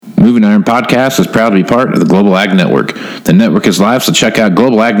Moving Iron Podcast is proud to be part of the Global Ag Network. The network is live, so check out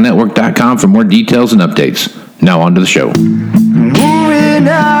globalagnetwork.com for more details and updates. Now on to the show. Moving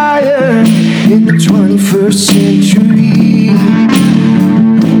iron in the 21st century.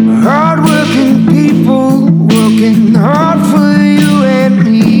 Hard-working people working hard for you and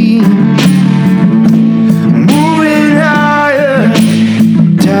me. Moving iron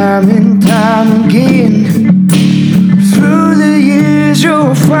time and time again. Through the years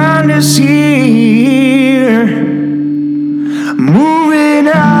you'll find us here. Moving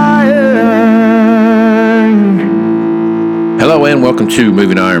iron. Hello and welcome to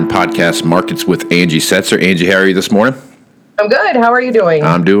Moving Iron Podcast Markets with Angie Setzer. Angie, how are you this morning? I'm good. How are you doing?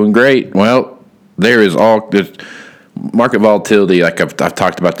 I'm doing great. Well, there is all the market volatility. Like I've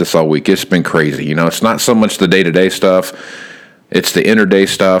talked about this all week. It's been crazy. You know, it's not so much the day-to-day stuff. It's the intraday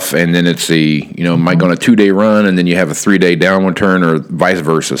stuff, and then it's the, might go on a 2-day run, and then you have a 3-day downward turn or vice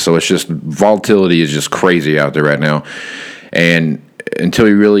versa. So it's just, volatility is just crazy out there right now. And until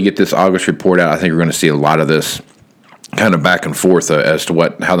you really get this August report out, I think we're going to see a lot of this kind of back and forth as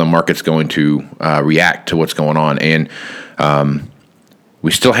to how the market's going to react to what's going on. And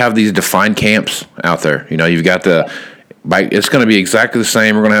we still have these defined camps out there. You've got it's going to be exactly the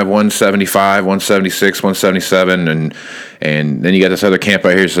same. We're going to have 175, 176, 177, and then you got this other camp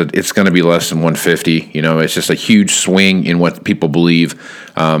out here. So it's going to be less than 150. It's just a huge swing in what people believe.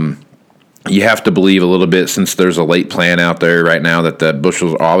 You have to believe a little bit, since there's a late plan out there right now that the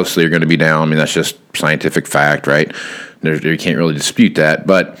bushels obviously are going to be down. I mean, that's just scientific fact, right? You can't really dispute that,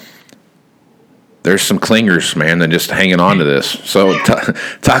 but there's some clingers, man, that just hanging on to this. So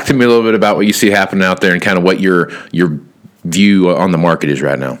talk to me a little bit about what you see happening out there and kind of what your view on the market is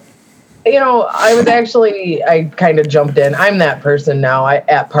right now. I kind of jumped in. I'm that person now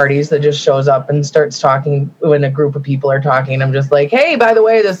at parties that just shows up and starts talking when a group of people are talking. I'm just like, hey, by the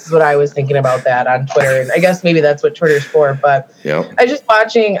way, this is what I was thinking about that on Twitter. And I guess maybe that's what Twitter's for. But yep.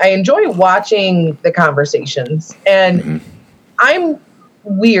 I enjoy watching the conversations. And I'm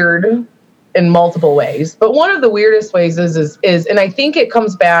weird in multiple ways. But one of the weirdest ways is, and I think it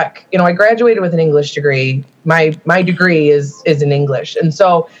comes back, I graduated with an English degree. My degree is in English. And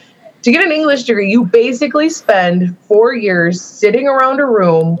so to get an English degree, you basically spend 4 years sitting around a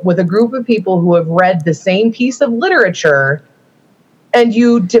room with a group of people who have read the same piece of literature, and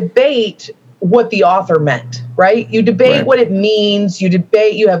you debate what the author meant, right? You debate what it means. You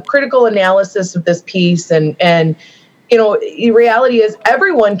have critical analysis of this piece, and the reality is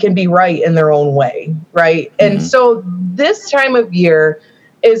everyone can be right in their own way, right? Mm-hmm. And so this time of year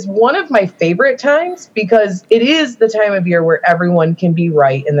is one of my favorite times, because it is the time of year where everyone can be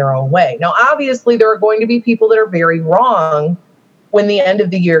right in their own way. Now, obviously, there are going to be people that are very wrong when the end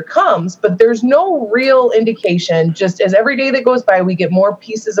of the year comes, but there's no real indication. Just as every day that goes by, we get more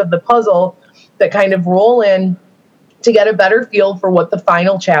pieces of the puzzle that kind of roll in to get a better feel for what the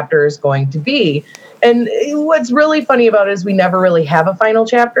final chapter is going to be. And what's really funny about it is we never really have a final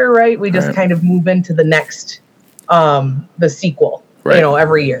chapter, right? We just kind of move into the next, the sequel. Right.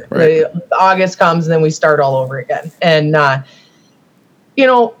 Every year. Right. August comes and then we start all over again. And,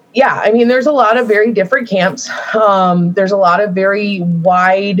 there's a lot of very different camps. There's a lot of very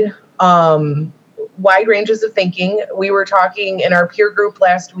wide ranges of thinking. We were talking in our peer group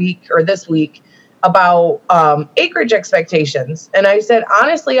this week about acreage expectations. And I said,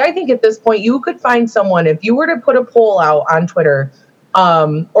 honestly, I think at this point you could find someone, if you were to put a poll out on Twitter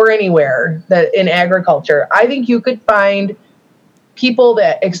or anywhere that in agriculture, I think you could find people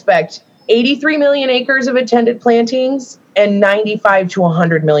that expect 83 million acres of intended plantings and 95 to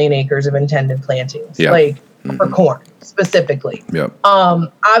 100 million acres of intended plantings, for corn specifically. Yep.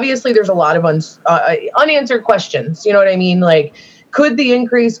 Obviously, there's a lot of unanswered questions. You know what I mean? Like, could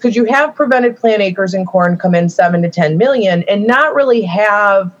you have prevented plant acres in corn come in 7 to 10 million and not really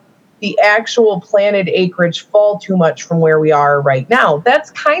have the actual planted acreage fall too much from where we are right now?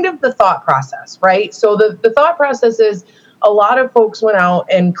 That's kind of the thought process, right? So the thought process is, a lot of folks went out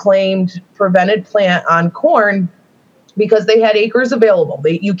and claimed prevented plant on corn because they had acres available.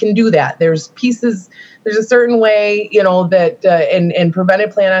 You can do that. There's a certain way, that and prevented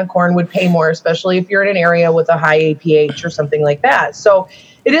plant on corn would pay more, especially if you're in an area with a high APH or something like that. So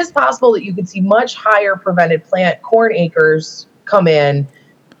it is possible that you could see much higher prevented plant corn acres come in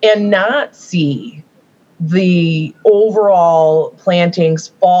and not see the overall plantings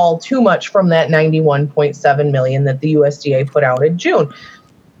fall too much from that 91.7 million that the USDA put out in June.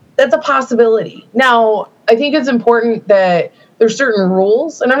 That's a possibility. Now, I think it's important that there's certain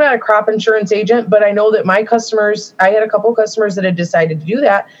rules, and I'm not a crop insurance agent, but I know that I had a couple customers that had decided to do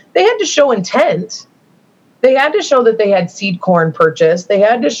that. They had to show intent they had to show that they had seed corn purchased. They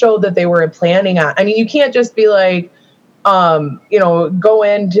had to show that they were planning on. I mean, you can't just be like, go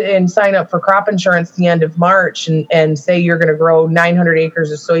in and sign up for crop insurance at the end of March and say you're going to grow 900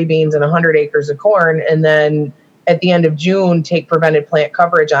 acres of soybeans and 100 acres of corn, and then at the end of June take prevented plant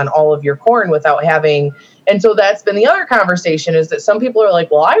coverage on all of your corn without having. And so that's been the other conversation, is that some people are like,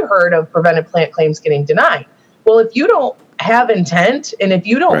 well, I heard of prevented plant claims getting denied. Well, if you don't have intent and if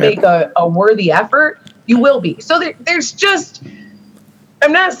you don't make a worthy effort, you will be. So there's just,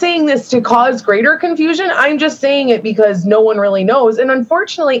 I'm not saying this to cause greater confusion. I'm just saying it because no one really knows. And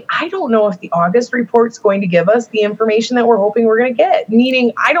unfortunately, I don't know if the August report's going to give us the information that we're hoping we're going to get.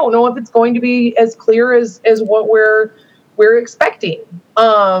 Meaning, I don't know if it's going to be as clear as what we're expecting.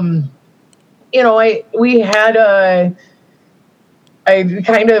 I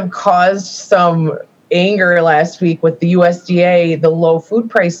kind of caused some anger last week with the USDA, the low food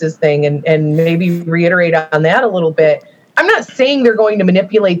prices thing, and maybe reiterate on that a little bit. I'm not saying they're going to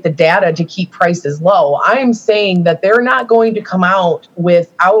manipulate the data to keep prices low. I'm saying that they're not going to come out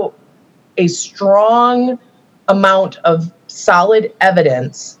without a strong amount of solid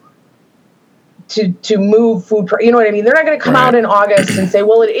evidence to move food. You know what I mean? They're not going to come out in August and say,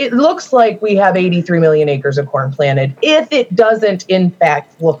 well, it looks like we have 83 million acres of corn planted, if it doesn't in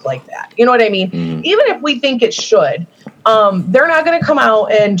fact look like that. You know what I mean? Even if we think it should, they're not going to come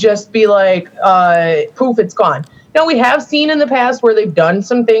out and just be like, poof, it's gone. Now, we have seen in the past where they've done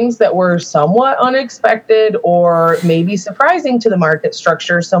some things that were somewhat unexpected or maybe surprising to the market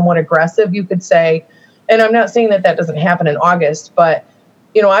structure, somewhat aggressive, you could say. And I'm not saying that doesn't happen in August, but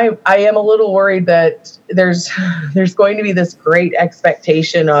I am a little worried that there's going to be this great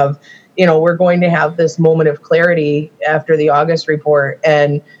expectation of, we're going to have this moment of clarity after the August report.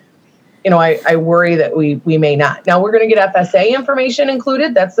 And, I worry that we may not. Now, we're going to get FSA information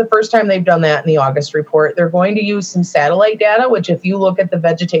included. That's the first time they've done that in the August report. They're going to use some satellite data, which if you look at the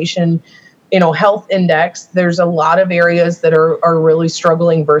vegetation, health index, there's a lot of areas that are really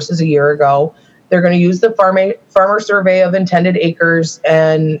struggling versus a year ago. They're going to use the farmer survey of intended acres.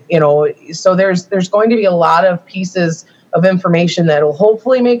 And, so there's going to be a lot of pieces of information that will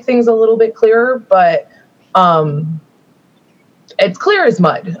hopefully make things a little bit clearer. But it's clear as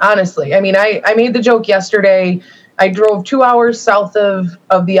mud, honestly. I mean, I made the joke yesterday. I drove 2 hours south of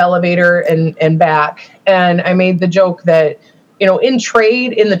the elevator and back. And I made the joke that, in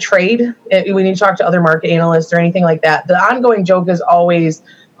the trade, when you talk to other market analysts or anything like that, the ongoing joke is always,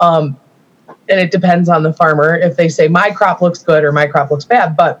 and it depends on the farmer, if they say my crop looks good or my crop looks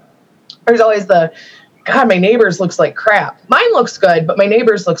bad. But there's always God, my neighbor's looks like crap. Mine looks good, but my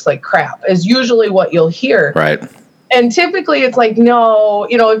neighbor's looks like crap is usually what you'll hear. Right. And typically it's like, no,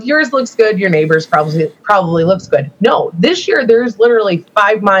 if yours looks good, your neighbor's probably looks good. No, this year there's literally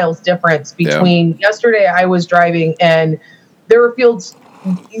 5 miles difference between yesterday I was driving and there were fields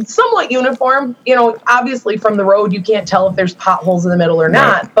somewhat uniform. Obviously from the road, you can't tell if there's potholes in the middle or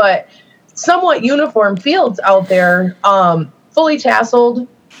not, but somewhat uniform fields out there, fully tasseled,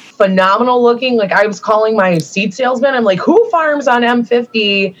 phenomenal looking. Like I was calling my seed salesman. I'm like, who farms on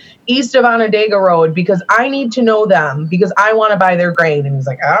M50 east of Onondaga Road? Because I need to know them because I want to buy their grain. And he's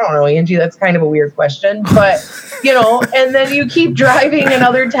like, I don't know, Angie, that's kind of a weird question. But, and then you keep driving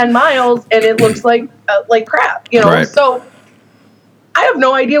another 10 miles and it looks like crap, Right. So I have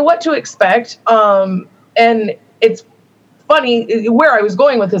no idea what to expect. And it's funny where I was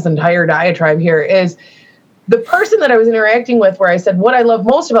going with this entire diatribe here is the person that I was interacting with, where I said, what I love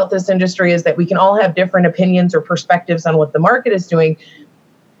most about this industry is that we can all have different opinions or perspectives on what the market is doing.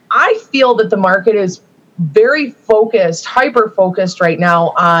 I feel that the market is very focused, hyper-focused right now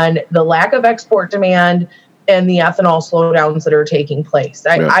on the lack of export demand and the ethanol slowdowns that are taking place.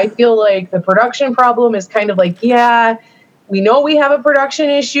 I feel like the production problem is kind of like, we know we have a production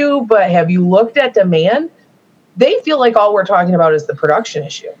issue, but have you looked at demand? They feel like all we're talking about is the production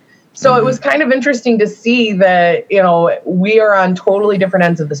issue. So it was kind of interesting to see that, we are on totally different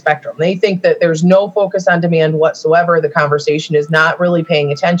ends of the spectrum. They think that there's no focus on demand whatsoever. The conversation is not really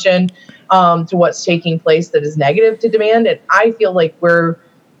paying attention to what's taking place that is negative to demand. And I feel like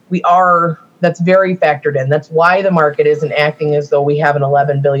that's very factored in. That's why the market isn't acting as though we have an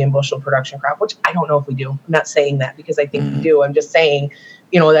 11 billion bushel production crop, which I don't know if we do. I'm not saying that because I think we do. I'm just saying,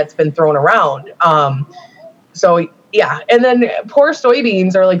 that's been thrown around. Yeah. And then poor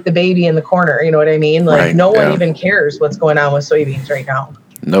soybeans are like the baby in the corner. You know what I mean? Like no one even cares what's going on with soybeans right now.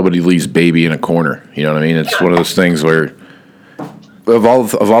 Nobody leaves baby in a corner. You know what I mean? It's one of those things where of all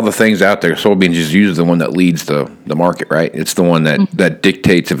the things out there, soybeans is usually the one that leads the market, right? It's the one that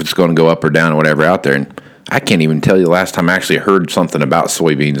dictates if it's going to go up or down or whatever out there. And I can't even tell you the last time I actually heard something about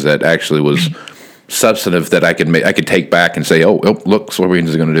soybeans that actually was substantive that I could take back and say, oh look, soybeans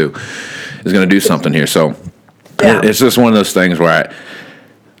is going to do something here. So it's just one of those things where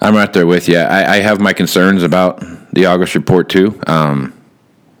I'm right there with you. I have my concerns about the August report too, but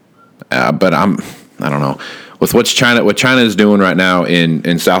I don't know what China is doing right now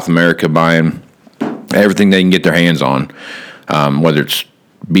in South America, buying everything they can get their hands on, whether it's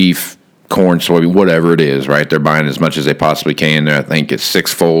beef, corn, soybean, whatever it is, right? They're buying as much as they possibly can. I think it's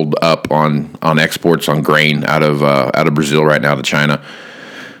sixfold up on exports on grain out of Brazil right now to China.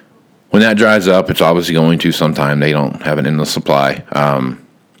 When that dries up, it's obviously going to sometime. They don't have an endless supply.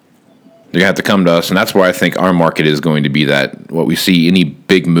 They're going to have to come to us, and that's where I think our market is going to be that what we see, any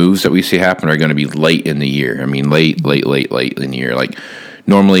big moves that we see happen are going to be late in the year. I mean, late in the year. Like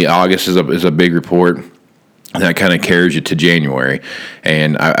normally August is a big report, and that kind of carries you to January.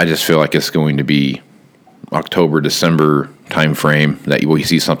 And I just feel like it's going to be October, December time frame that we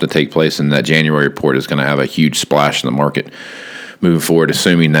see something take place, and that January report is going to have a huge splash in the market moving forward,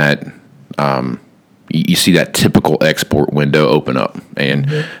 assuming that you see that typical export window open up. And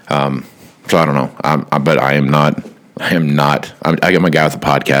so I don't know. But I am not. I'm a guy with a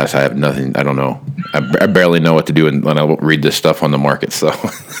podcast. I have nothing. I don't know. I barely know what to do when I read this stuff on the market. So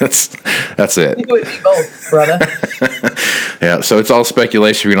that's it. You would be both, brother. Yeah. So it's all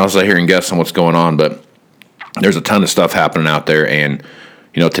speculation. We can all sit here and guess on what's going on, but there's a ton of stuff happening out there. And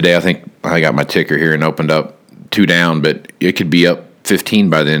today I think I got my ticker here and opened up 2 down, but it could be up 15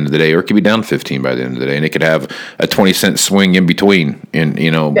 by the end of the day, or it could be down 15 by the end of the day, and it could have a 20-cent swing in between,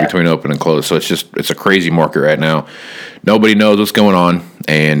 between open and close. So it's a crazy market right now. Nobody knows what's going on,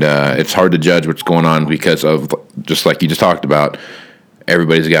 and it's hard to judge what's going on because of, just like you just talked about,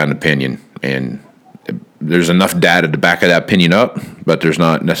 everybody's got an opinion, and there's enough data to back that opinion up, but there's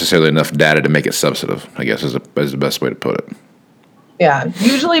not necessarily enough data to make it substantive, I guess is the best way to put it. Yeah,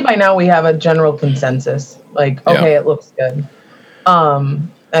 usually by now we have a general consensus, like, okay, it looks good.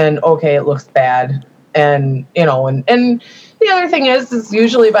 And okay, it looks bad. And, and the other thing is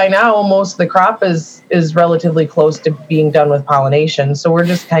usually by now, most of the crop is relatively close to being done with pollination. So we're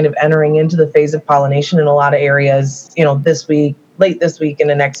just kind of entering into the phase of pollination in a lot of areas, this week, late this week and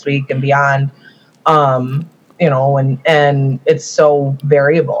the next week and beyond. And it's so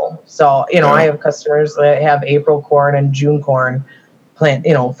variable. So, I have customers that have April corn and June corn plant,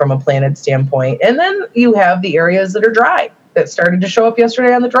 from a planted standpoint. And then you have the areas that are dry that started to show up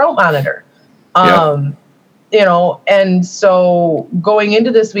yesterday on the drought monitor. And so going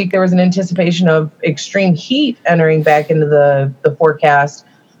into this week, there was an anticipation of extreme heat entering back into the forecast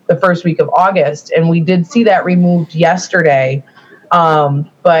the first week of August. And we did see that removed yesterday.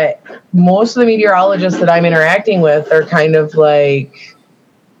 But most of the meteorologists that I'm interacting with are kind of like,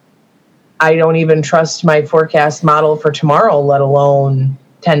 I don't even trust my forecast model for tomorrow, let alone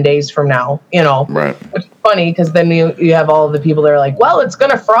 10 days from now, Right. Which is funny because then you have all of the people that are like, well, it's going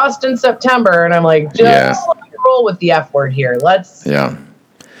to frost in September. And I'm like, just roll with the F word here. Let's get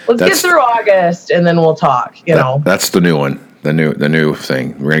through August and then we'll talk, That's the new one, the new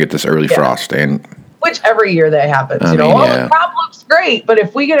thing. We're going to get this early frost, and which every year that happens, the crop looks great, but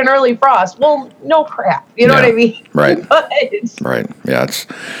if we get an early frost, well, no crap. You know what I mean? Right. Right. Yeah, it's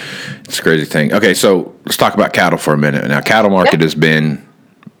a crazy thing. Okay, so let's talk about cattle for a minute. Now, cattle market has been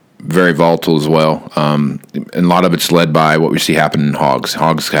very volatile as well. And a lot of it's led by what we see happen in hogs.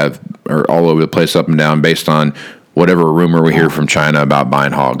 Hogs are all over the place, up and down, based on whatever rumor we hear from China about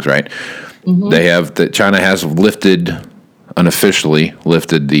buying hogs, right? Mm-hmm. China has unofficially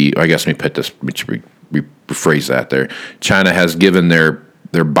lifted the, I guess let me put this, rephrase that there. China has given their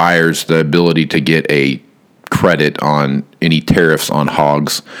buyers the ability to get a credit on any tariffs on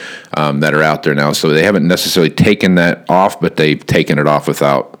hogs that are out there now. So they haven't necessarily taken that off, but they've taken it off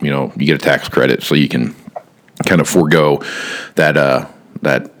without, you get a tax credit, so you can kind of forego that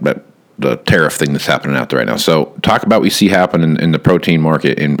the tariff thing that's happening out there right now. So talk about what we see happen in the protein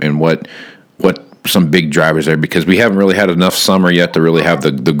market and what some big drivers there, because we haven't really had enough summer yet to really have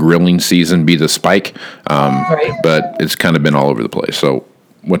the grilling season be the spike, but it's kind of been all over the place. So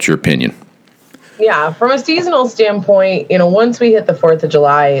what's your opinion? Yeah, from a seasonal standpoint, once we hit the 4th of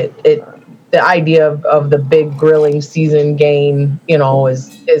July, the idea of the big grilling season gain,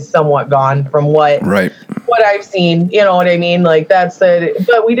 is somewhat gone from what I've seen. You know what I mean? Like that's it.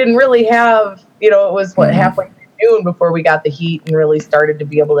 But we didn't really have, it was halfway through June before we got the heat and really started to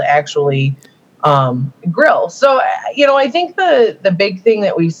be able to actually grill. So, I think the big thing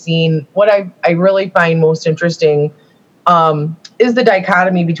that we've seen, what I really find most interesting, is the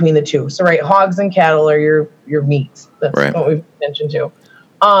dichotomy between the two. So, hogs and cattle are your meats. That's what we've mentioned to.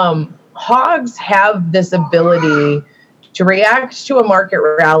 Hogs have this ability to react to a market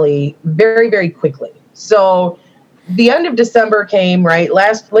rally very, very quickly. So the end of December came, right?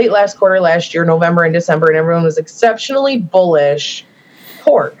 Late last quarter last year, November and December, and everyone was exceptionally bullish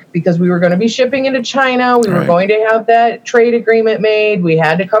pork because we were going to be shipping into China. We were going to have that trade agreement made. We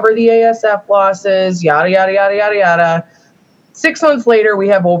had to cover the ASF losses, yada, yada, yada, yada, yada. 6 months later, we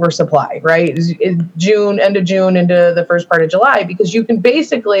have oversupply, right? June, end of June into the first part of July, because you can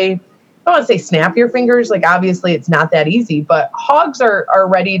basically, I don't want to say snap your fingers. Like, obviously it's not that easy, but hogs are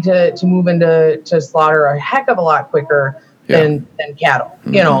ready to move into slaughter a heck of a lot quicker than cattle.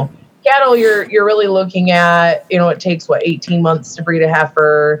 You know, cattle, you're really looking at, it takes 18 months to breed a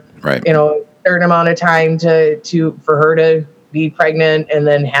heifer, right? Certain amount of time for her to be pregnant and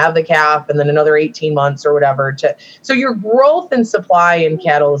then have the calf, and then another 18 months or whatever. So your growth and supply in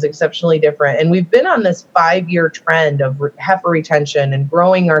cattle is exceptionally different. And we've been on this 5-year trend of heifer retention and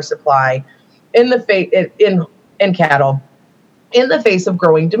growing our supply in cattle in the face of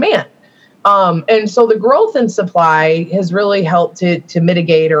growing demand. And so the growth in supply has really helped to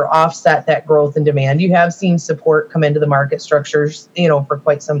mitigate or offset that growth in demand. You have seen support come into the market structures, for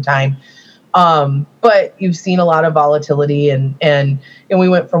quite some time. But you've seen a lot of volatility, and we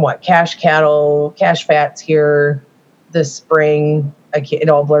went from cash cattle, cash fats here this spring. It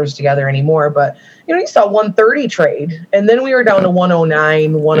all blurs together anymore, but you saw 130 trade, and then we were down to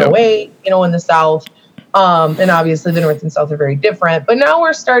 109, 108, in the South. And obviously the North and South are very different, but now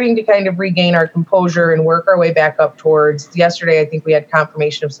we're starting to kind of regain our composure and work our way back up towards yesterday. I think we had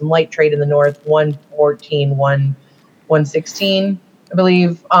confirmation of some light trade in the North, 114, 116, I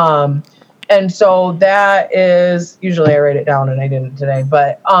believe. And so that is, usually I write it down and I didn't today,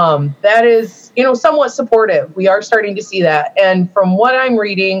 but that is, somewhat supportive. We are starting to see that. And from what I'm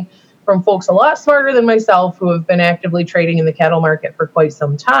reading from folks a lot smarter than myself who have been actively trading in the cattle market for quite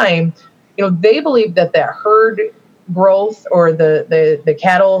some time, they believe that herd growth or the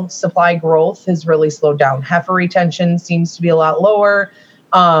cattle supply growth has really slowed down. Heifer retention seems to be a lot lower.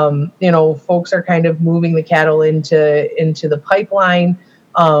 Folks are kind of moving the cattle into the pipeline.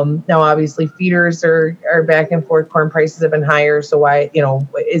 Now, obviously, feeders are back and forth. Corn prices have been higher. So why,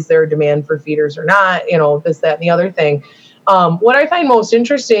 is there a demand for feeders or not? This, that, and the other thing. What I find most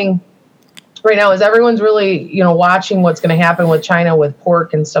interesting right now is everyone's really, watching what's going to happen with China with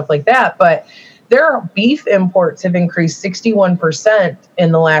pork and stuff like that. But their beef imports have increased 61%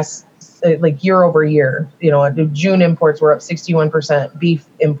 in the last, year over year. The June imports were up 61%. Beef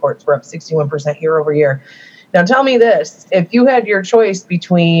imports were up 61% year over year. Now, tell me this. If you had your choice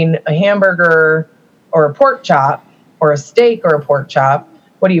between a hamburger or a pork chop or a steak or a pork chop,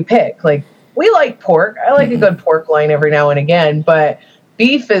 what do you pick? We like pork. I like a good pork loin every now and again, but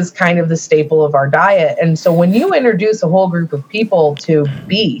beef is kind of the staple of our diet. And so when you introduce a whole group of people to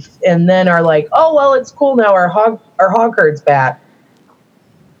beef and then are like, oh, well, it's cool now, our hog herd's back,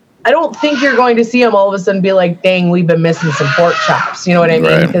 I don't think you're going to see them all of a sudden be like, dang, we've been missing some pork chops. You know what I mean?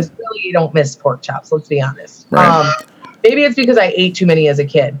 Right. Because really you don't miss pork chops, let's be honest. Right. Maybe it's because I ate too many as a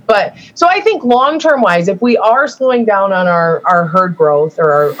kid. But so I think long-term wise, if we are slowing down on our herd growth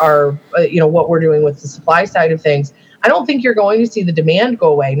or our what we're doing with the supply side of things, I don't think you're going to see the demand go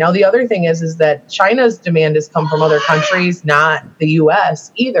away. Now, the other thing is that China's demand has come from other countries, not the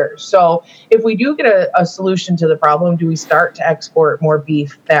U.S. either. So if we do get a solution to the problem, do we start to export more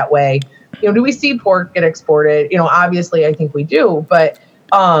beef that way? Do we see pork get exported? Obviously, I think we do. But,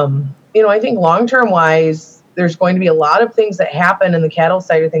 I think long-term wise, there's going to be a lot of things that happen in the cattle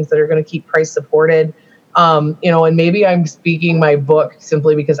side of things that are going to keep price supported. And maybe I'm speaking my book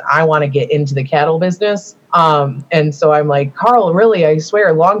simply because I want to get into the cattle business. And so I'm like, Carl, really, I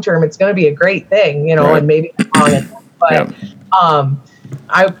swear, long term, it's going to be a great thing, right. And maybe I'm wrong, but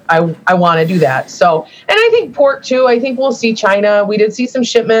I want to do that. So, and I think pork too. I think we'll see China. We did see some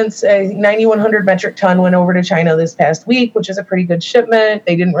shipments. 9,100 metric ton went over to China this past week, which is a pretty good shipment.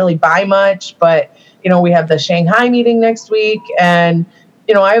 They didn't really buy much, but we have the Shanghai meeting next week, and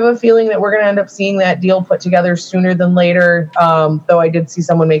I have a feeling that we're going to end up seeing that deal put together sooner than later. Though I did see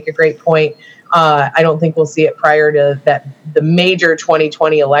someone make a great point. I don't think we'll see it prior to the major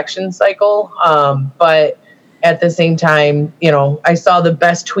 2020 election cycle. But at the same time, I saw the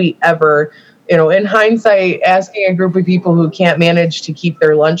best tweet ever, in hindsight, asking a group of people who can't manage to keep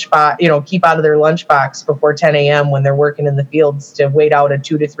their lunchbox, keep out of their lunchbox before 10 a.m. when they're working in the fields to wait out a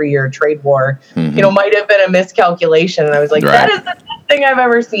 2 to 3 year trade war, might have been a miscalculation. And I was like, That is the best thing I've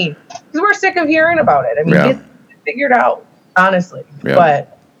ever seen. Because we're sick of hearing about it. I mean, get figured out, honestly.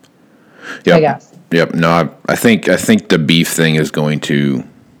 But I guess. Yep. No, I think the beef thing is going to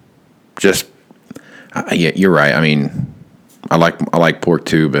just. You're right. I mean, I like pork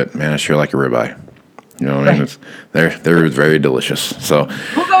too, but man, I sure like a ribeye. You know what I mean? They're very delicious. So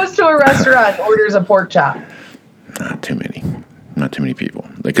who goes to a restaurant and orders a pork chop? not too many people.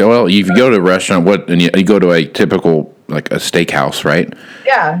 Like, well, if you go to a restaurant, and you go to a typical like a steakhouse, right?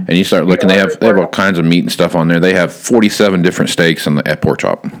 Yeah. And you start looking, they have all kinds of meat and stuff on there. They have 47 different steaks at pork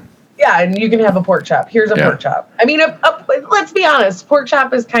chop. Yeah, and you can have a pork chop. Here's a pork chop. I mean, let's be honest. Pork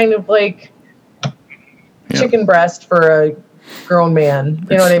chop is kind of like chicken breast for a grown man.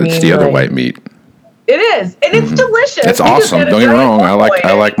 You know what I mean? It's the other white meat. It is, and it's delicious. It's awesome. Don't get me wrong.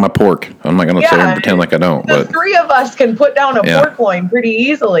 I like my pork. I'm not going to sit here and pretend like I don't. The but three of us can put down a pork loin pretty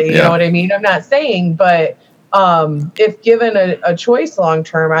easily. You know what I mean? I'm not saying, but if given a choice long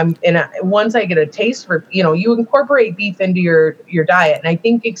term, once I get a taste for, you incorporate beef into your diet, and I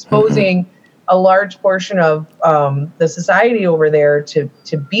think exposing a large portion of the society over there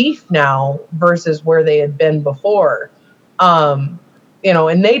to beef now versus where they had been before.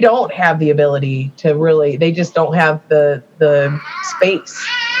 And they don't have the ability to they just don't have the space.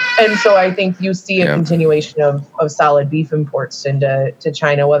 And so I think you see a continuation of solid beef imports into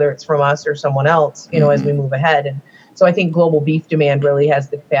China, whether it's from us or someone else, as we move ahead. And so I think global beef demand really has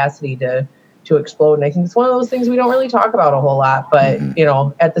the capacity to explode. And I think it's one of those things we don't really talk about a whole lot, but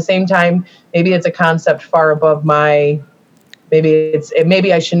at the same time, maybe it's a concept far above maybe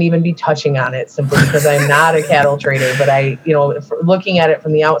I shouldn't even be touching on it simply because I'm not a cattle trader, but looking at it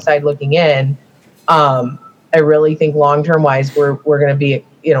from the outside looking in, I really think long-term wise, we're going to be,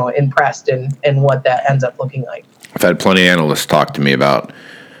 impressed in what that ends up looking like. I've had plenty of analysts talk to me about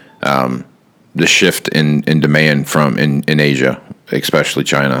the shift in demand in Asia, especially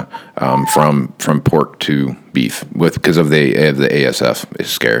China, from pork to beef because of the ASF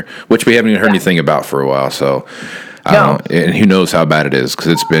scare, which we haven't even heard anything about for a while. So. And who knows how bad it is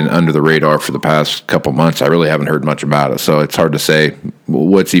because it's been under the radar for the past couple months. I really haven't heard much about it, so it's hard to say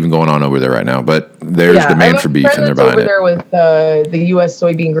what's even going on over there right now. But there's demand for beef, and they're buying it. There with the U.S.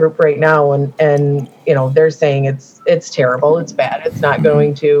 soybean group right now, and they're saying it's terrible, it's bad, it's not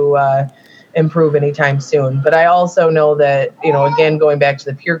going to improve anytime soon. But I also know that again, going back to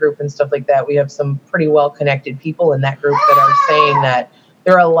the peer group and stuff like that, we have some pretty well connected people in that group that are saying that.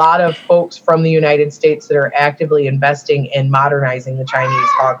 There are a lot of folks from the United States that are actively investing in modernizing the Chinese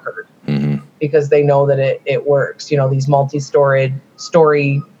hog herd because they know that it works. These multi-story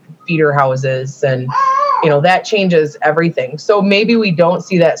feeder houses and, that changes everything. So maybe we don't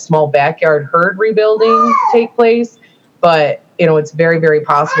see that small backyard herd rebuilding take place, but, it's very, very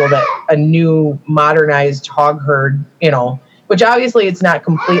possible that a new modernized hog herd, which obviously it's not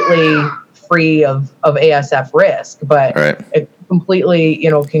completely free of ASF risk, but it completely,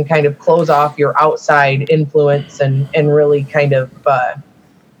 can kind of close off your outside influence and really kind of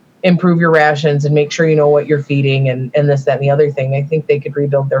improve your rations and make sure you know what you're feeding and this, that, and the other thing. I think they could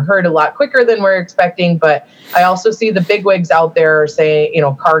rebuild their herd a lot quicker than we're expecting, but I also see the bigwigs out there saying,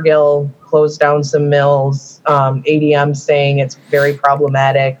 Cargill closed down some mills, ADM saying it's very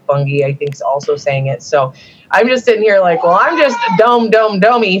problematic, Bunge I think is also saying it. So I'm just sitting here like, well, I'm just a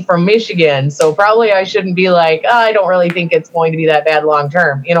dummy from Michigan, so probably I shouldn't be like, I don't really think it's going to be that bad long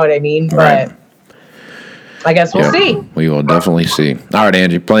term. You know what I mean? Right. But I guess we'll see. We will definitely see. All right,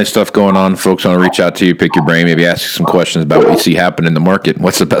 Angie, plenty of stuff going on. Folks want to reach out to you, pick your brain, maybe ask you some questions about what you see happen in the market.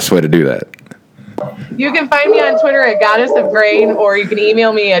 What's the best way to do that? You can find me on Twitter at Goddess of Grain, or you can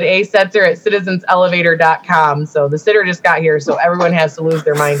email me at asetzer@citizenselevator.com. So the sitter just got here, so everyone has to lose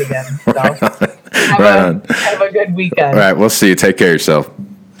their mind again. So have a good weekend. All right, we'll see you. Take care of yourself.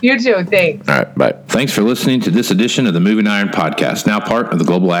 You too. Thanks. All right. Bye. Thanks for listening to this edition of the Moving Iron Podcast, now part of the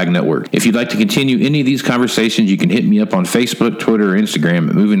Global Ag Network. If you'd like to continue any of these conversations, you can hit me up on Facebook, Twitter, or Instagram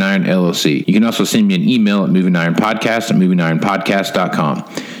at Moving Iron LLC. You can also send me an email at movingironpodcast@movingironpodcast.com.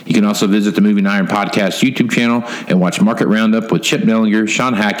 You can also visit the Moving Iron Podcast YouTube channel and watch Market Roundup with Chip Nellinger,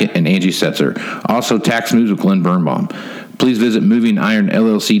 Sean Hackett, and Angie Setzer. Also, Tax News with Glenn Birnbaum. Please visit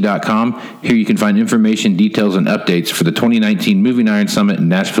movingironllc.com. Here you can find information, details, and updates for the 2019 Moving Iron Summit in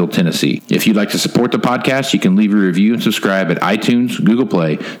Nashville, Tennessee. If you'd like to support the podcast, you can leave a review and subscribe at iTunes, Google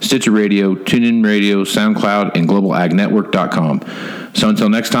Play, Stitcher Radio, TuneIn Radio, SoundCloud, and globalagnetwork.com. So until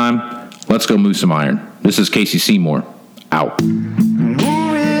next time, let's go move some iron. This is Casey Seymour. Out.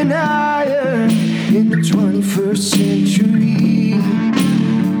 Moving iron in the 21st century.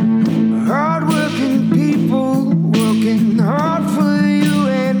 Hardworking people working hard for you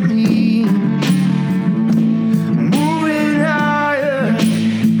and me. Moving higher,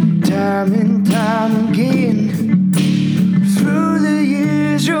 time and time again. Through the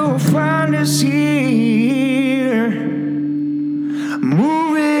years you'll find us here.